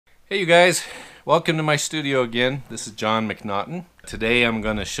Hey you guys, welcome to my studio again. This is Jon McNaughton. Today I'm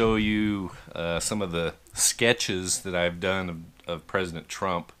going to show you some of the sketches that I've done of President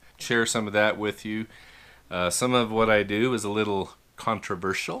Trump. Share some of that with you. Some of what I do is a little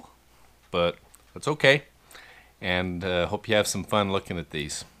controversial, but that's okay. And hope you have some fun looking at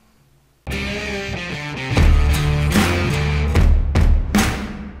these.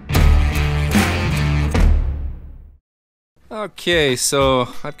 Okay, so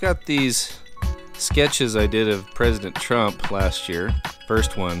I've got these sketches I did of President Trump last year.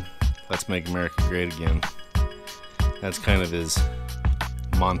 First one, "Let's make America great again." That's kind of his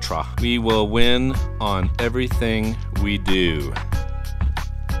mantra. "We will win on everything we do."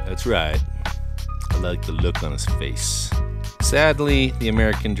 That's right. I like the look on his face. Sadly, the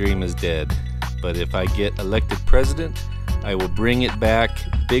American dream is dead, but if I get elected president, I will bring it back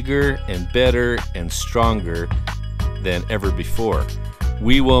bigger and better and stronger than ever before.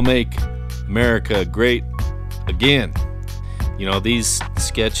 We will make America great again. You know, these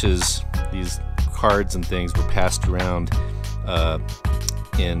sketches, these cards and things were passed around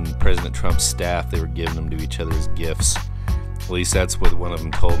in President Trump's staff. They were giving them to each other as gifts. At least that's what one of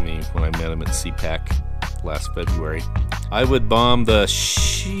them told me when I met him at CPAC last February. I would bomb the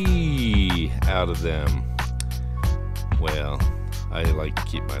she out of them. Well, I like to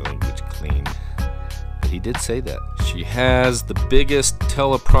keep my language clean. He did say that. "She has the biggest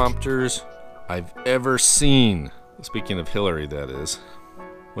teleprompters I've ever seen." Speaking of Hillary, that is.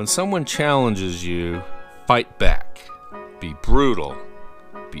 "When someone challenges you, fight back. Be brutal.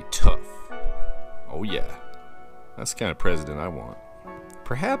 Be tough." Oh yeah, that's the kind of president I want.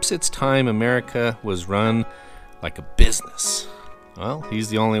 "Perhaps it's time America was run like a business." Well, he's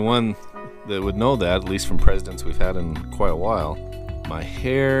the only one that would know that, at least from presidents we've had in quite a while. "My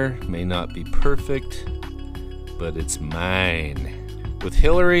hair may not be perfect, but it's mine." With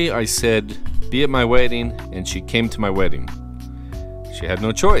Hillary, I said, "Be at my wedding," and she came to my wedding. She had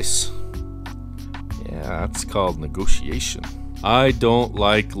no choice. Yeah, that's called negotiation. "I don't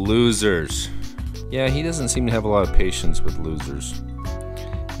like losers." Yeah, he doesn't seem to have a lot of patience with losers.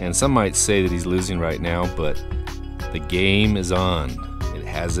 And some might say that he's losing right now, but the game is on. It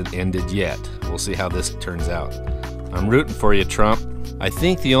hasn't ended yet. We'll see how this turns out. I'm rooting for you, Trump. "I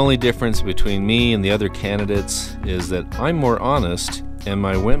think the only difference between me and the other candidates is that I'm more honest and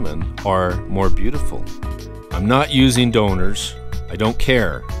my women are more beautiful. I'm not using donors. I don't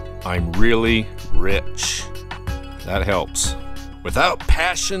care. I'm really rich." That helps. "Without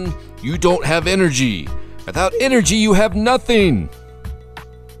passion, you don't have energy. Without energy, you have nothing."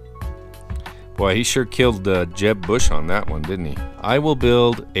 Boy, he sure killed Jeb Bush on that one, didn't he? "I will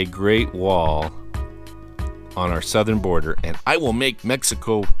build a great wall on our southern border, and I will make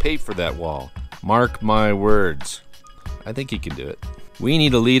Mexico pay for that wall. Mark my words." I think he can do it. "We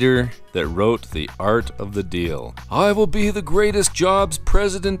need a leader that wrote the art of the deal. I will be the greatest jobs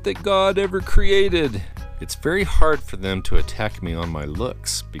president that God ever created." It's very hard for them to attack me on my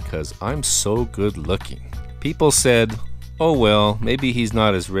looks because I'm so good looking. People said, "Oh well, maybe he's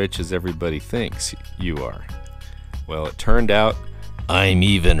not as rich as everybody thinks you are." Well, it turned out I'm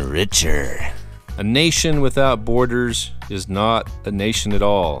even richer. "A nation without borders is not a nation at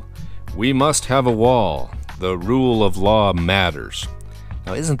all. We must have a wall. The rule of law matters."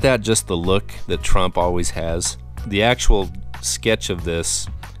 Now, isn't that just the look that Trump always has? The actual sketch of this,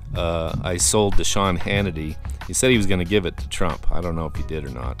 I sold to Sean Hannity. He said he was going to give it to Trump. I don't know if he did or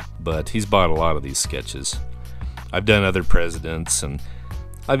not, but he's bought a lot of these sketches. I've done other presidents, and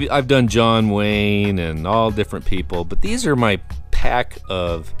I've done John Wayne and all different people, but these are my pack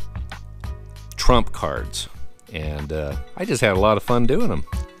of Trump cards, and I just had a lot of fun doing them.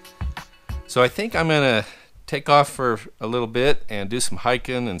 So I think I'm gonna take off for a little bit and do some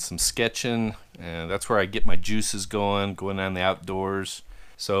hiking and some sketching, and that's where I get my juices going on the outdoors.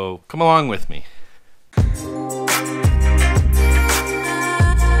 So come along with me.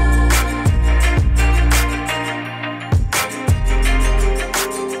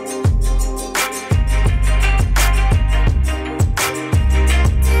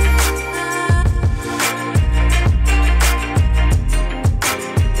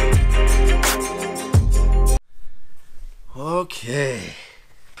 Okay.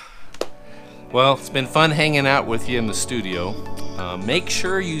 Well, it's been fun hanging out with you in the studio. Make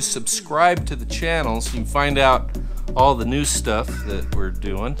sure you subscribe to the channel so you can find out all the new stuff that we're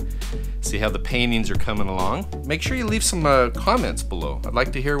doing. See how the paintings are coming along. Make sure you leave some comments below. I'd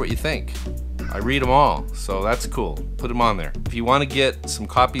like to hear what you think. I read them all, so that's cool. Put them on there. If you want to get some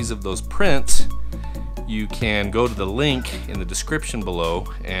copies of those prints, you can go to the link in the description below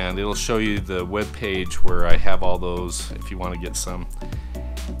and it'll show you the web page where I have all those if you want to get some.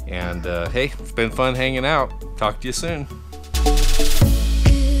 And hey, it's been fun hanging out. Talk to you soon.